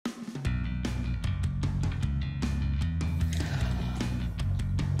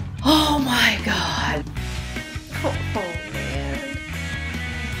Oh my God. Oh man.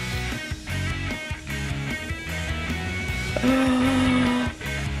 Oh my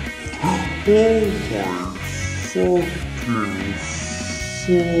fucking soul.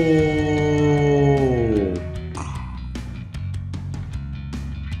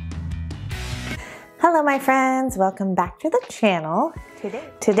 Hello my friends, welcome back to the channel.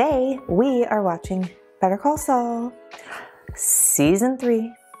 Today we are watching Better Call Saul, Season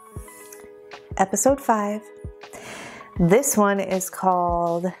 3, Episode 5. This one is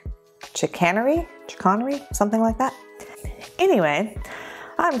called Chicanery, something like that. Anyway,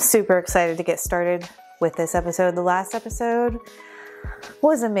 I'm super excited to get started with this episode. The last episode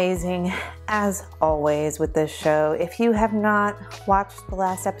was amazing, as always with this show. If you have not watched the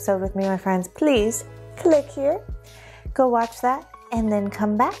last episode with me, my friends, please click here, go watch that, and then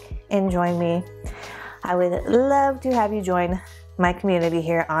come back and join me. I would love to have you join my community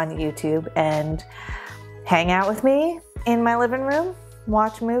here on YouTube and hang out with me in my living room,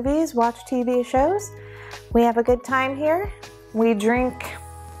 watch movies, watch TV shows. We have a good time here. We drink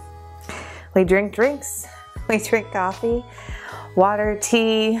drinks, we drink coffee, water,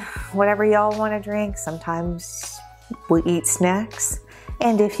 tea, whatever y'all want to drink. Sometimes we eat snacks.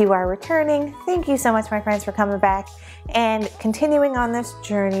 And if you are returning, thank you so much, my friends, for coming back and continuing on this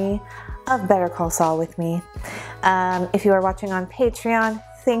journey of Better Call Saul with me. If you are watching on Patreon,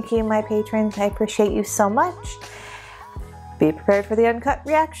 thank you, my patrons. I appreciate you so much. Be prepared for the uncut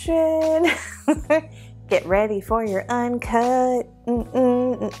reaction. Get ready for your uncut.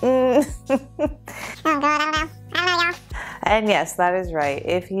 And yes, that is right.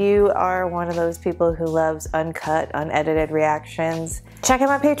 If you are one of those people who loves uncut, unedited reactions, check out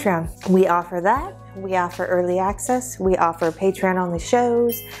my Patreon. We offer that. We offer early access. We offer Patreon-only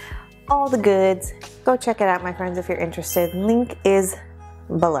shows. All the goods. Go check it out, my friends, if you're interested. Link is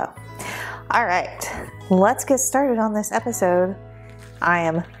below. All right, let's get started on this episode. I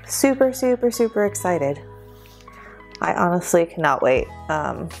am super, super, super excited. I honestly cannot wait.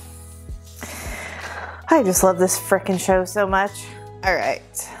 I just love this frickin' show so much. All right.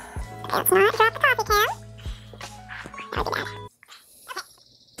 It's not drop the coffee can. That would be bad.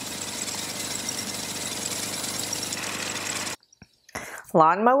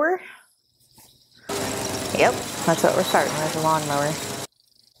 Lawnmower? Yep, that's what we're starting with, a lawnmower.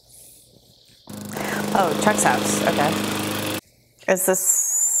 Oh, Chuck's house, okay. Is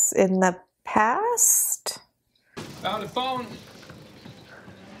this in the past? Found a phone.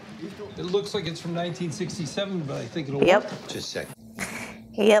 It looks like it's from 1967, but I think it'll Yep. work. Just a second.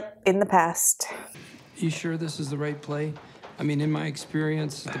 Yep, in the past. You sure this is the right play? I mean, in my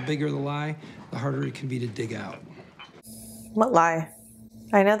experience, the bigger the lie, the harder it can be to dig out. What lie?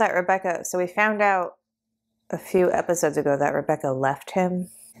 I know that Rebecca, so we found out a few episodes ago that Rebecca left him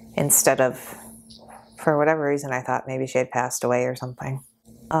instead of, for whatever reason, I thought maybe she had passed away or something.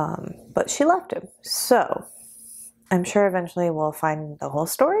 But she left him. So I'm sure eventually we'll find the whole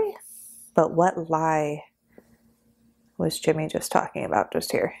story. But what lie was Jimmy just talking about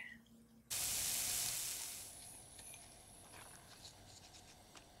just here?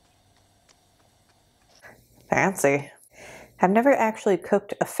 Fancy. I've never actually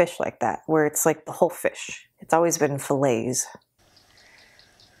cooked a fish like that, where it's like the whole fish. It's always been fillets.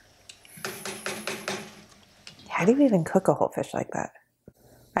 How do you even cook a whole fish like that?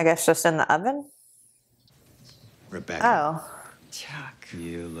 I guess just in the oven? Rebecca. Oh. Chuck.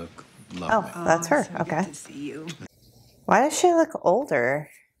 You look lovely. Oh, that's her. So Okay. Good to see you. Why does she look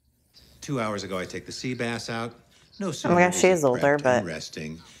older? 2 hours ago, I take the sea bass out. No Oh sooner my gosh, she is is it older, prepped but... and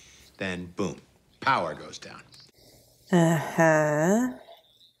resting, then boom, power goes down. Uh-huh.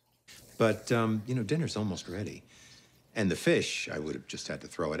 But, dinner's almost ready. And the fish, I would have just had to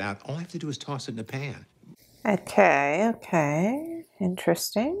throw it out. All I have to do is toss it in a pan. Okay.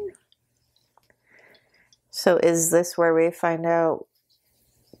 Interesting. So is this where we find out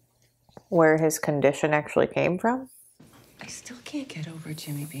where his condition actually came from? I still can't get over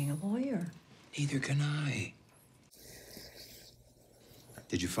Jimmy being a lawyer. Neither can I.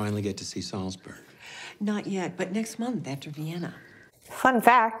 Did you finally get to see Salzburg? Not yet, but next month after Vienna. Fun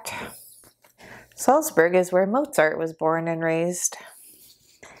fact, Salzburg is where Mozart was born and raised.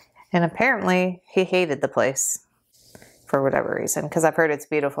 And apparently he hated the place for whatever reason, because I've heard it's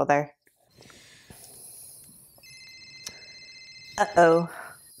beautiful there. Uh-oh.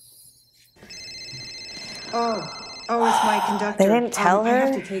 Oh, it's my conductor. They didn't tell her? I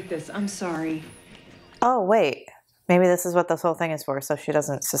have to take this. I'm sorry. Oh, wait. Maybe this is what this whole thing is for, so she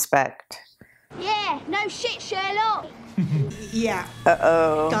doesn't suspect. Yeah, no shit, Sherlock. Yeah.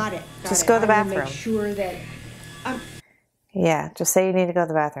 Uh-oh. Got it. Just go to the I will bathroom. make sure that... Yeah, just say you need to go to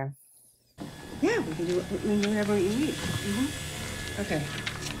the bathroom. Yeah, we can do whatever you need. Okay.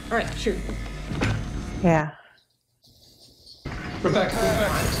 All right, shoot. Yeah. Rebecca,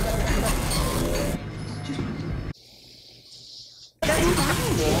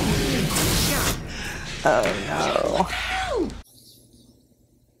 Oh no.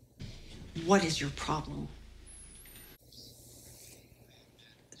 What is your problem?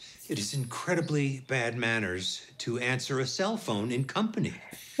 It is incredibly bad manners to answer a cell phone in company.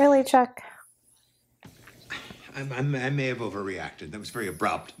 Really, Chuck? I may have overreacted. That was very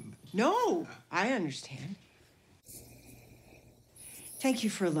abrupt. No, I understand. Thank you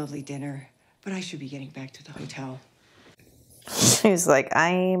for a lovely dinner, but I should be getting back to the hotel. She's like,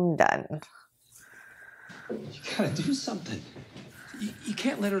 I'm done. you gotta do something. You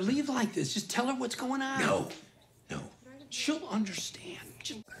can't let her leave like this. Just tell her what's going on. No. She'll understand.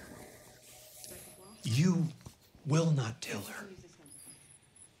 You will not tell her.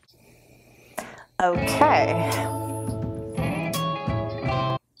 Okay.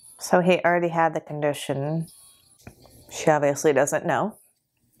 So he already had the condition. She obviously doesn't know.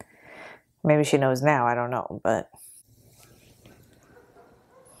 Maybe she knows now, I don't know, but...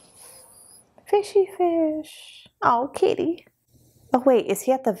 Fishy fish. Oh, kitty. Oh, wait, is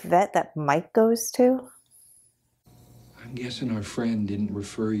he at the vet that Mike goes to? I'm guessing our friend didn't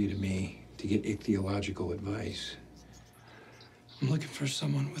refer you to me to get ichthyological advice. I'm looking for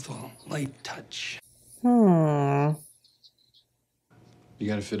someone with a light touch. Hmm. You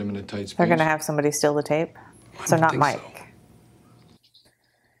gotta fit him in a tight space. They're gonna have somebody steal the tape? I So don't not think Mike.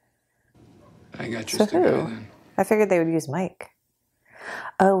 I got So just the guy who? then. I figured they would use Mike.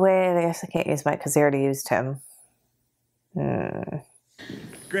 Oh, wait, I guess I can't use Mike because they already used him.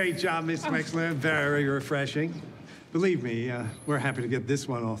 Great job, Miss Wexler. Very refreshing. Believe me, we're happy to get this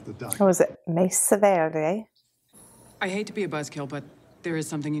one off the dock. What was it? Mesa Verde? I hate to be a buzzkill, but there is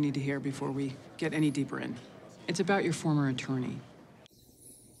something you need to hear before we get any deeper in. It's about your former attorney.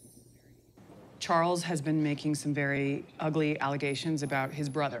 Charles has been making some very ugly allegations about his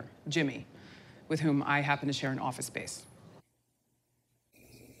brother, Jimmy, with whom I happen to share an office space.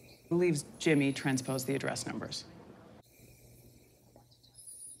 Believes Jimmy transposed the address numbers.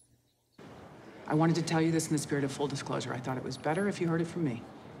 I wanted to tell you this in the spirit of full disclosure. I thought it was better if you heard it from me.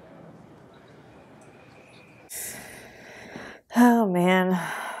 Oh, man.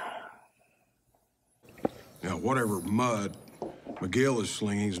 Now, whatever mud McGill is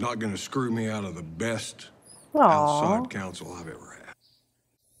slinging is not going to screw me out of the best Aww. outside counsel I've ever had.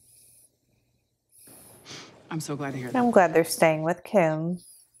 I'm so glad to hear that. I'm glad they're staying with Kim.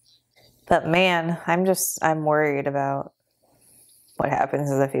 But man, I'm worried about what happens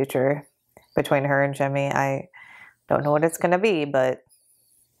in the future between her and Jimmy. I don't know what it's going to be, but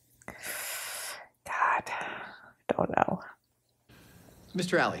God, don't know.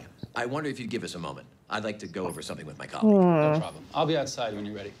 Mr. Alley, I wonder if you'd give us a moment. I'd like to go over something with my colleague. No problem. I'll be outside when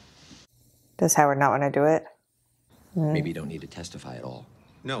you're ready. Does Howard not want to do it? Maybe you don't need to testify at all.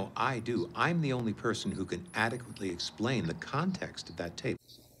 No, I do. I'm the only person who can adequately explain the context of that tape.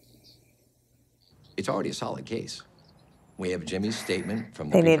 It's already a solid case. We have Jimmy's statement from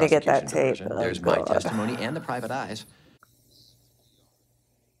the They need to get that pre-prosecution tape. diversion. Oh, There's my God. testimony and the private eyes.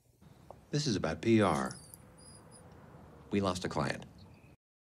 This is about PR. We lost a client.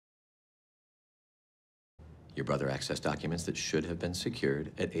 Your brother accessed documents that should have been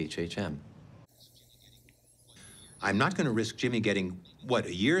secured at HHM. I'm not going to risk Jimmy getting, what,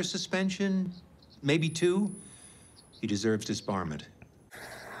 a year's suspension? Maybe 2? He deserves disbarment.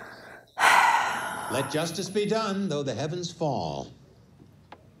 Let justice be done, though the heavens fall.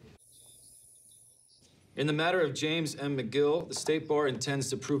 In the matter of James M. McGill, the State Bar intends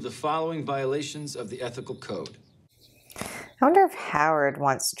to prove the following violations of the ethical code. I wonder if Howard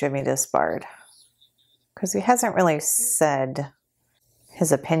wants Jimmy disbarred. Because he hasn't really said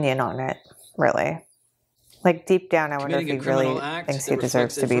his opinion on it, really. Like, deep down, I wonder if he Committing a criminal really act thinks that he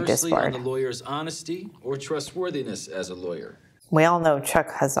deserves to reflects be adversely on disbarred. the lawyer's honesty or trustworthiness as a lawyer. We all know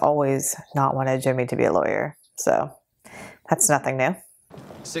Chuck has always not wanted Jimmy to be a lawyer, so that's nothing new.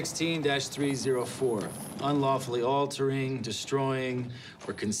 16-304, unlawfully altering, destroying,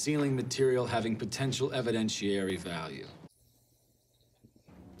 or concealing material having potential evidentiary value.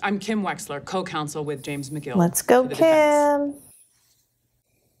 I'm Kim Wexler, co-counsel with James McGill. Let's go, for the defense. Kim.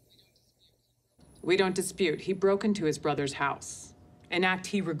 We don't dispute he broke into his brother's house, an act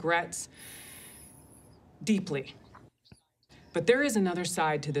he regrets deeply. But there is another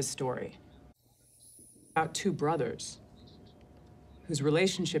side to this story about 2 brothers whose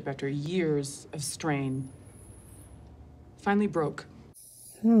relationship, after years of strain, finally broke.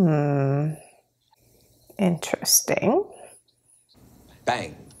 Interesting.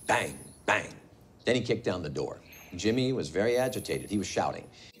 Bang, bang, bang. Then he kicked down the door. Jimmy was very agitated. He was shouting.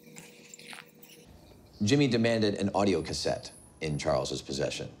 Jimmy demanded an audio cassette in Charles's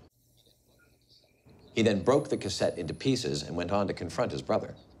possession. He then broke the cassette into pieces and went on to confront his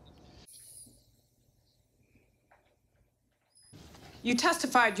brother. You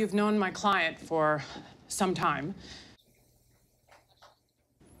testified you've known my client for some time.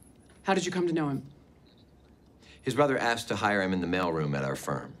 How did you come to know him? His brother asked to hire him in the mailroom at our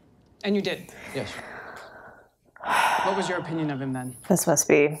firm. And you did? Yes. What was your opinion of him then? This must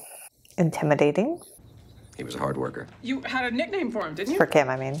be intimidating. He was a hard worker. You had a nickname for him, didn't you? For Kim,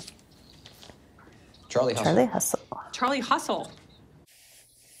 I mean. Charlie Hustle. Charlie Hustle. Charlie Hustle.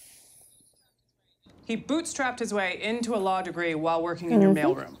 He bootstrapped his way into a law degree while working in your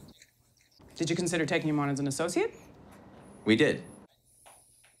mailroom. Did you consider taking him on as an associate? We did.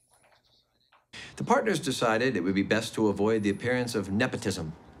 The partners decided it would be best to avoid the appearance of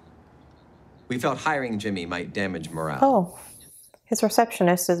nepotism. We felt hiring Jimmy might damage morale. Oh, his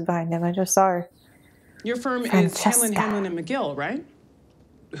receptionist is behind him. I just saw her. Your firm is Francesca. Hamlin, and McGill, right?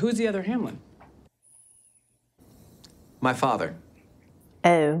 Who's the other Hamlin? My father.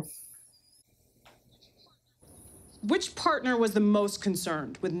 Oh. Which partner was the most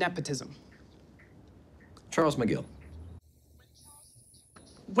concerned with nepotism? Charles McGill.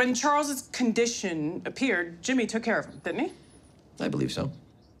 When Charles's condition appeared, Jimmy took care of him, didn't he? I believe so.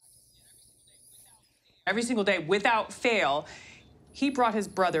 Every single day, without fail, he brought his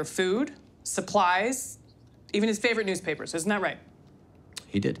brother food, supplies, even his favorite newspapers. Isn't that right?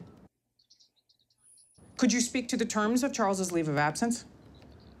 He did. Could you speak to the terms of Charles's leave of absence?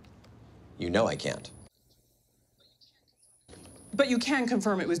 You know I can't. But you can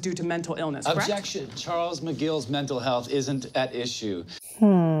confirm it was due to mental illness, correct? Objection. Charles McGill's mental health isn't at issue.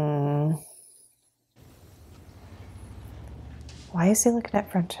 Why is he looking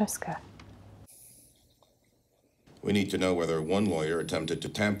at Francesca? We need to know whether one lawyer attempted to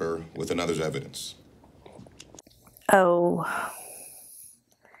tamper with another's evidence. Oh.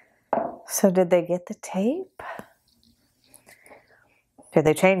 So did they get the tape? Did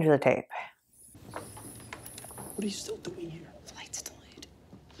they change the tape? What are you still doing here? Flight's delayed.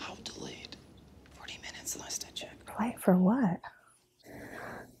 How delayed? 40 minutes last I checked. Flight for what?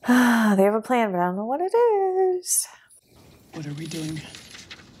 They have a plan, but I don't know what it is. What are we doing?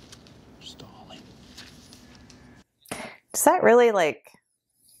 Stalling. Does that really, like,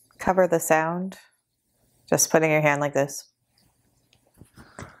 cover the sound? Just putting your hand like this.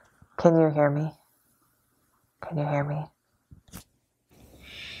 Can you hear me? Can you hear me?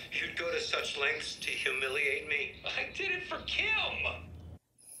 You'd go to such lengths to humiliate me. I did it for Kim.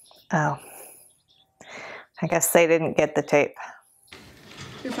 Oh. I guess they didn't get the tape.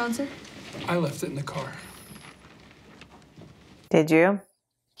 Your phone, sir? I left it in the car. Did you?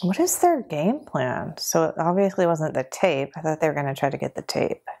 What is their game plan? So it obviously wasn't the tape. I thought they were going to try to get the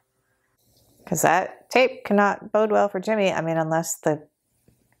tape. Because that tape cannot bode well for Jimmy. I mean, unless the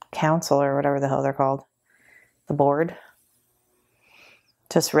council or whatever the hell they're called, the board,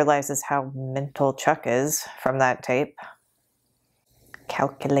 just realizes how mental Chuck is from that tape.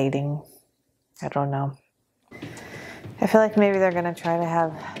 Calculating. I don't know. I feel like maybe they're going to try to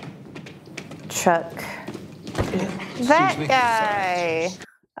have Chuck... That guy!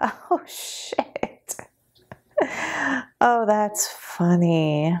 Oh, shit. Oh, that's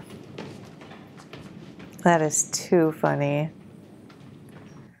funny. That is too funny.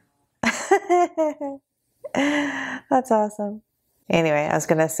 That's awesome. Anyway, I was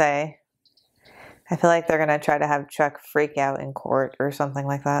going to say, I feel like they're going to try to have Chuck freak out in court or something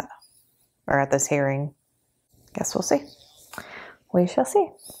like that. Or at this hearing. Guess we'll see. We shall see.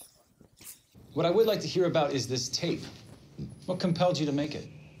 What I would like to hear about is this tape. What compelled you to make it?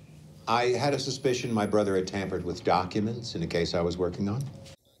 I had a suspicion my brother had tampered with documents in a case I was working on.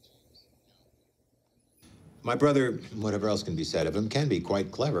 My brother, whatever else can be said of him, can be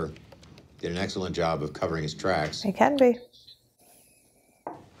quite clever. Did an excellent job of covering his tracks. He can be.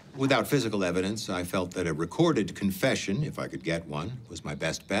 Without physical evidence, I felt that a recorded confession, if I could get one, was my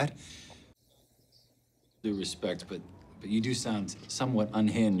best bet. Due respect, but you do sound somewhat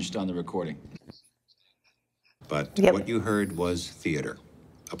unhinged on the recording. But what you heard was theater,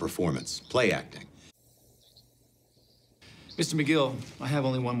 a performance, play acting. Mr. McGill, I have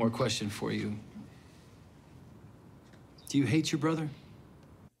only one more question for you. Do you hate your brother?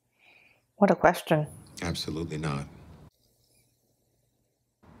 What a question. Absolutely not.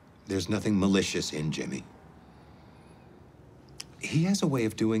 There's nothing malicious in Jimmy. He has a way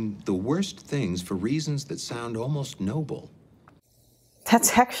of doing the worst things for reasons that sound almost noble.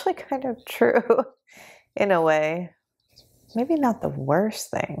 That's actually kind of true, in a way. maybe not the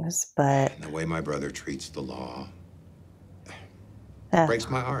worst things, but And the way my brother treats the law eh, breaks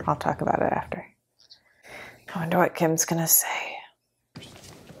my heart. I'll talk about it after. I wonder what Kim's gonna say.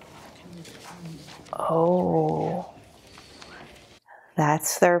 Oh,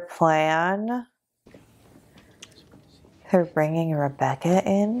 that's their plan. They're bringing Rebecca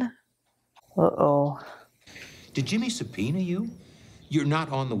in. Uh-oh. Did Jimmy subpoena you? You're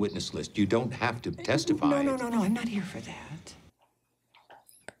not on the witness list. You don't have to testify. No, I'm not here for that.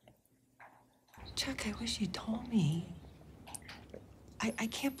 Chuck, I wish you'd told me. I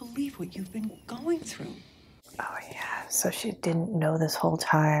can't believe what you've been going through. Oh, yeah. So she didn't know this whole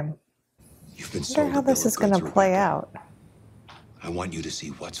time. You've been I sold wonder how a bill this of is going to goods, play Rebecca. out. I want you to see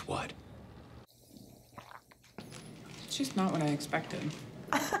what's what. It's just not what I expected.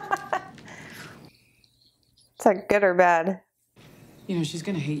 Is that good or bad? You know, she's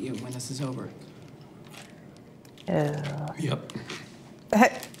gonna hate you when this is over. Yep.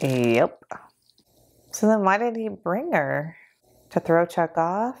 Yep. So then why did he bring her? To throw Chuck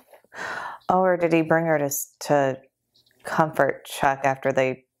off? Oh, or did he bring her to comfort Chuck after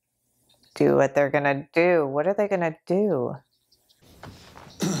they do what they're going to do? What are they going to do?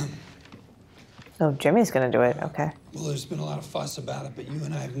 Oh, Jimmy's going to do it. Okay. Well, there's been a lot of fuss about it, but you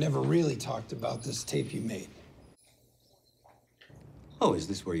and I have never really talked about this tape you made. Oh, is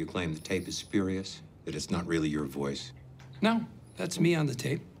this where you claim the tape is spurious? That it's not really your voice? No, that's me on the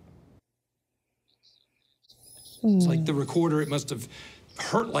tape. It's like the recorder, it must have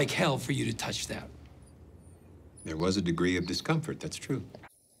hurt like hell for you to touch that. There was a degree of discomfort, that's true.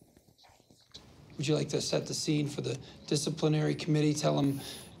 Would you like to set the scene for the disciplinary committee? Tell them,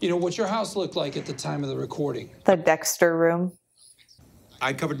 you know, what your house looked like at the time of the recording. The Dexter room.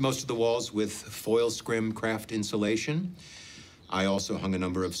 I covered most of the walls with foil scrim craft insulation. I also hung a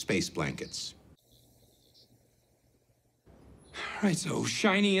number of space blankets. Right, so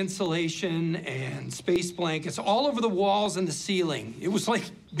shiny insulation and space blankets all over the walls and the ceiling. It was like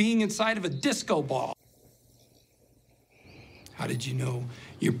being inside of a disco ball. How did you know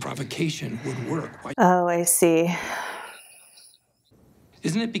your provocation would work? Why? Oh, I see.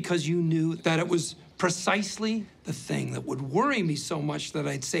 Isn't it because you knew that it was precisely the thing that would worry me so much that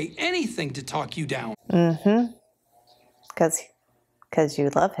I'd say anything to talk you down? Mm-hmm. Because you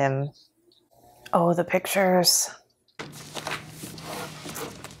love him. Oh, the pictures.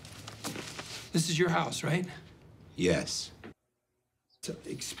 This is your house, right? Yes.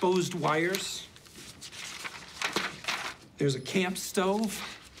 Exposed wires. There's a camp stove.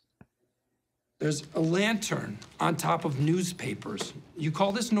 There's a lantern on top of newspapers. You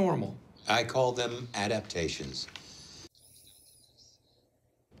call this normal? I call them adaptations.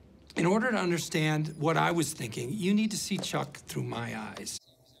 In order to understand what I was thinking, you need to see Chuck through my eyes.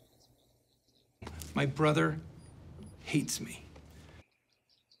 My brother hates me.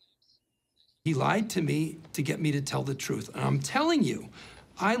 He lied to me to get me to tell the truth. And I'm telling you,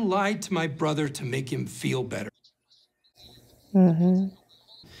 I lied to my brother to make him feel better. Mm-hmm.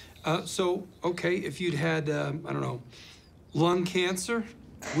 Okay, if you'd had, I don't know, lung cancer,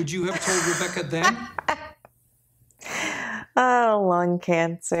 would you have told Rebecca then? Oh, lung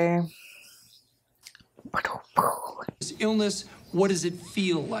cancer. This illness, what does it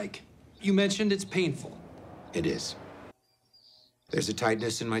feel like? You mentioned it's painful. It is. There's a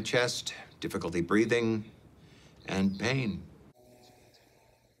tightness in my chest, difficulty breathing, and pain.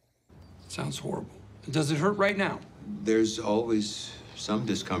 Sounds horrible. Does it hurt right now? There's always some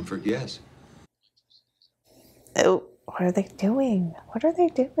discomfort, yes. Oh, what are they doing? What are they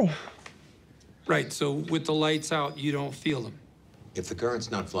doing? Right, so with the lights out, you don't feel them. If the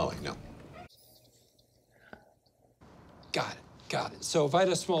current's not flowing, no. Got it. So if I had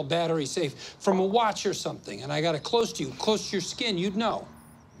a small battery, say, from a watch or something, and I got it close to you, close to your skin, you'd know.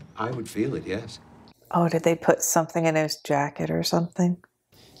 I would feel it, yes. Oh, did they put something in his jacket or something?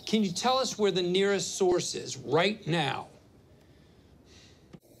 Can you tell us where the nearest source is right now?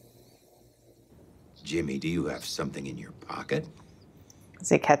 Jimmy, do you have something in your pocket? Is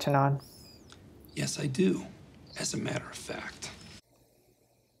he catching on? Yes, I do, as a matter of fact.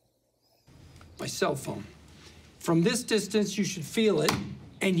 My cell phone. From this distance, you should feel it,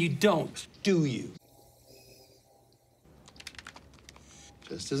 and you don't, do you?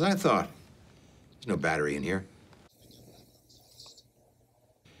 Just as I thought. There's no battery in here.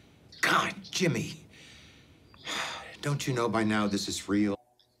 God, Jimmy. Don't you know by now this is real?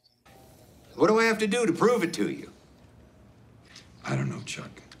 What do I have to do to prove it to you? I don't know, Chuck.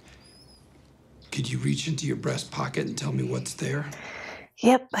 Could you reach into your breast pocket and tell me what's there?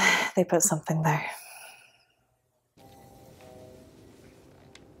 Yep, they put something there.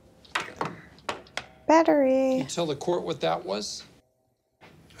 Battery. You tell the court what that was?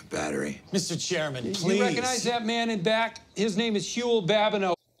 A battery. Mr. Chairman, please. You recognize that man in back? His name is Huel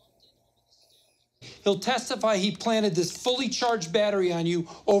Babineau. He'll testify he planted this fully charged battery on you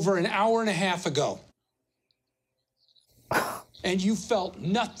over an hour and a half ago. And you felt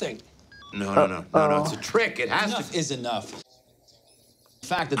nothing. No, it's a trick. It has Enough to. is enough. The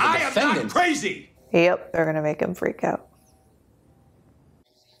fact that the I am defendant... not crazy! Yep, they're gonna make him freak out.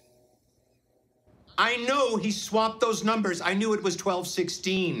 I know he swapped those numbers. I knew it was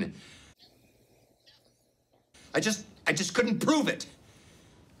 1216. I just couldn't prove it.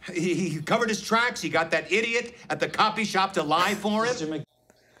 He covered his tracks. He got that idiot at the copy shop to lie for him.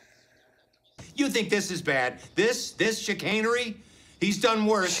 You think this is bad? This chicanery? He's done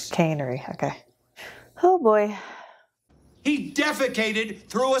worse. Chicanery, okay. Oh boy. He defecated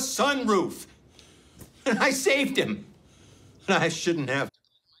through a sunroof. And I saved him. I shouldn't have.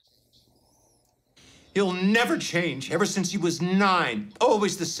 He'll never change. Ever since he was 9,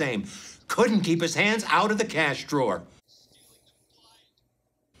 always the same. Couldn't keep his hands out of the cash drawer.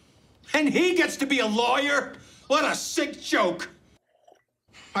 And he gets to be a lawyer? What a sick joke.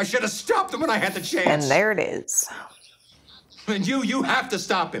 I should have stopped him when I had the chance. And there it is. And you have to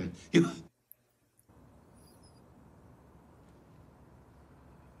stop him.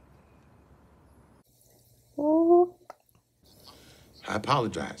 Ooh. I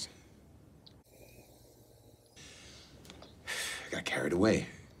apologize. I got carried away.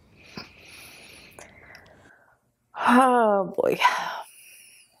 Oh boy.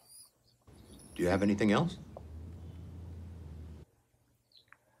 Do you have anything else?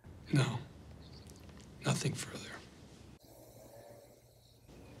 No. Nothing further.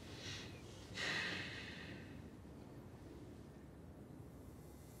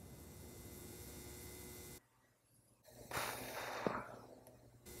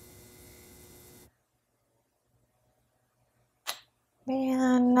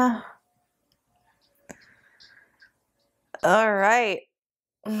 Man. All right.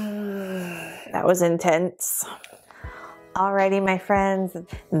 That was intense. Alrighty, my friends.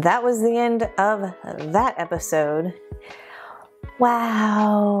 That was the end of that episode.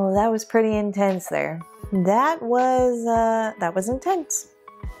 Wow, that was pretty intense there. That was intense.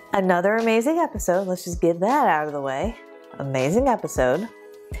 Another amazing episode. Let's just get that out of the way. Amazing episode.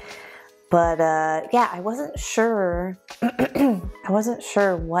 But yeah, I wasn't sure. I wasn't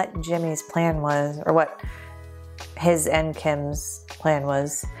sure what Jimmy's plan was, or what his and Kim's plan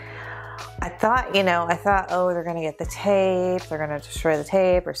was. I thought, oh, they're gonna get the tape, they're gonna destroy the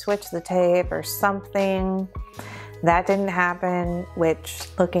tape, or switch the tape, or something. That didn't happen, which,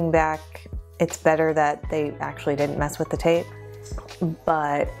 looking back, it's better that they actually didn't mess with the tape.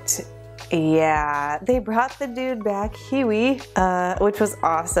 But yeah, they brought the dude back, Huey, which was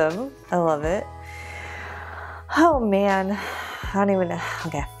awesome. I love it. Oh man, I don't even know.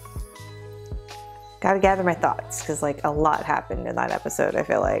 Okay. Gotta gather my thoughts, because like a lot happened in that episode, I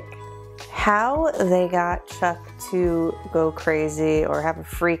feel like. How they got Chuck to go crazy or have a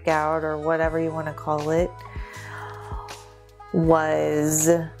freak out or whatever you want to call it was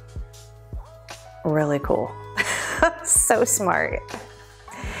really cool. So smart.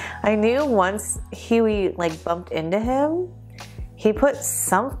 I knew once Huey like bumped into him, he put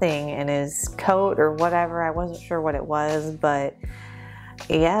something in his coat or whatever. I wasn't sure what it was, but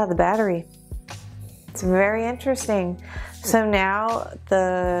yeah, the battery. It's very interesting. So now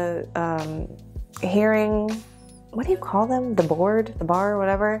the hearing, what do you call them? The board, the bar,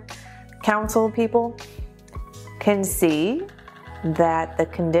 whatever, council people can see that the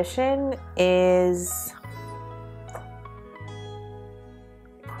condition is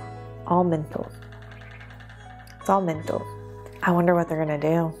all mental. It's all mental. I wonder what they're gonna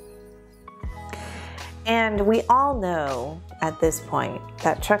do. And we all know at this point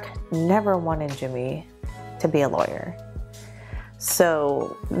that Chuck never wanted Jimmy to be a lawyer.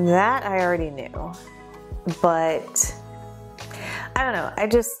 So that I already knew. But I don't know.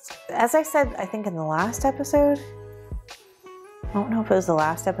 As I said, I think in the last episode, I don't know if it was the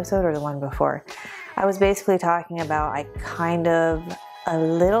last episode or the one before, I was basically talking about I kind of a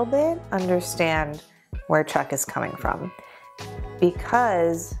little bit understand where Chuck is coming from,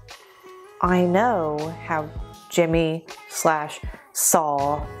 because I know how Jimmy /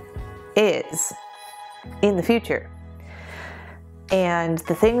 Saul is in the future and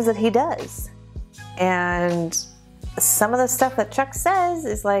the things that he does, and some of the stuff that Chuck says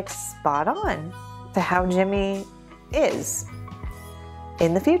is like spot on to how Jimmy is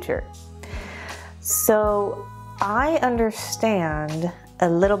in the future. So I understand a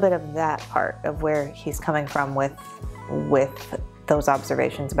little bit of that part of where he's coming from with those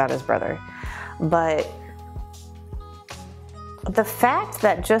observations about his brother. But the fact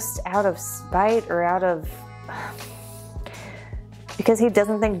that just out of spite or out of, because he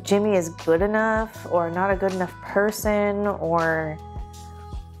doesn't think Jimmy is good enough or not a good enough person, or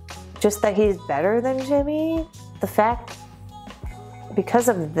just that he's better than Jimmy, the fact, because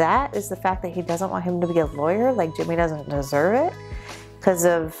of that is the fact that he doesn't want him to be a lawyer, like Jimmy doesn't deserve it because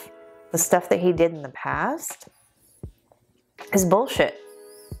of the stuff that he did in the past, is bullshit.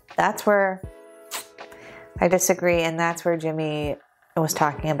 That's where I disagree, and that's where Jimmy was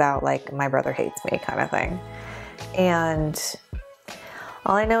talking about, like, my brother hates me kind of thing. And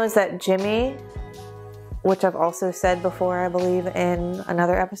all I know is that Jimmy, which I've also said before, I believe in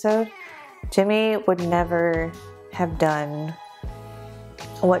another episode, Jimmy would never have done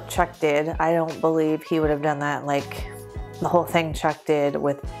what Chuck did. I don't believe he would have done that, like the whole thing Chuck did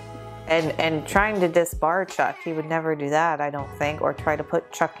with and trying to disbar Chuck. He would never do that, I don't think, or try to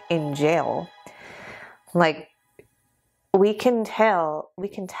put Chuck in jail. Like, we can tell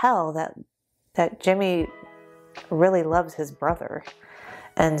that Jimmy really loves his brother.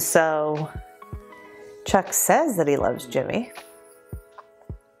 And so Chuck says that he loves Jimmy.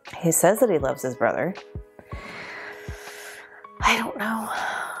 He says that he loves his brother. I don't know.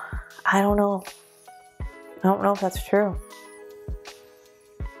 I don't know if that's true.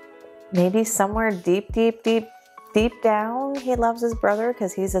 Maybe somewhere deep down he loves his brother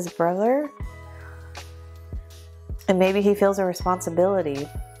because he's his brother. And maybe he feels a responsibility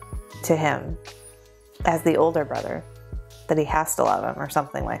to him as the older brother, that he has to love him or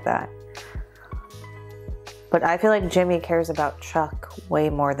something like that. But I feel like Jimmy cares about Chuck way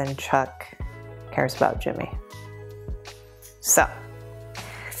more than Chuck cares about Jimmy. So,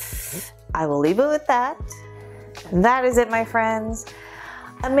 I will leave it with that. That is it, my friends.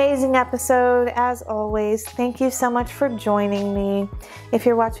 Amazing episode, as always. Thank you so much for joining me. If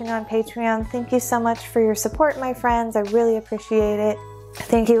you're watching on Patreon, thank you so much for your support, my friends. I really appreciate it.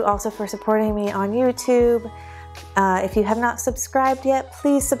 Thank you also for supporting me on YouTube. If you have not subscribed yet,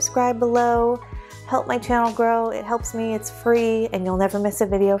 please subscribe below. Help my channel grow. It helps me. It's free, and you'll never miss a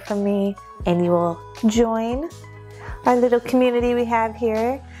video from me. And you will join our little community we have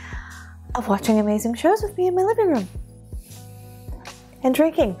here of watching amazing shows with me in my living room. And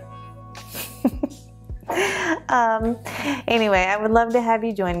drinking. Anyway, I would love to have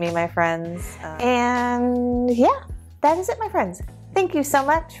you join me, my friends. And yeah, that is it, my friends. Thank you so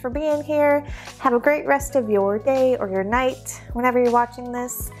much for being here. Have a great rest of your day or your night, whenever you're watching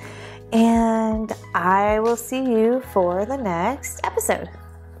this. And I will see you for the next episode.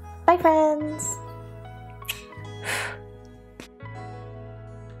 Bye, friends.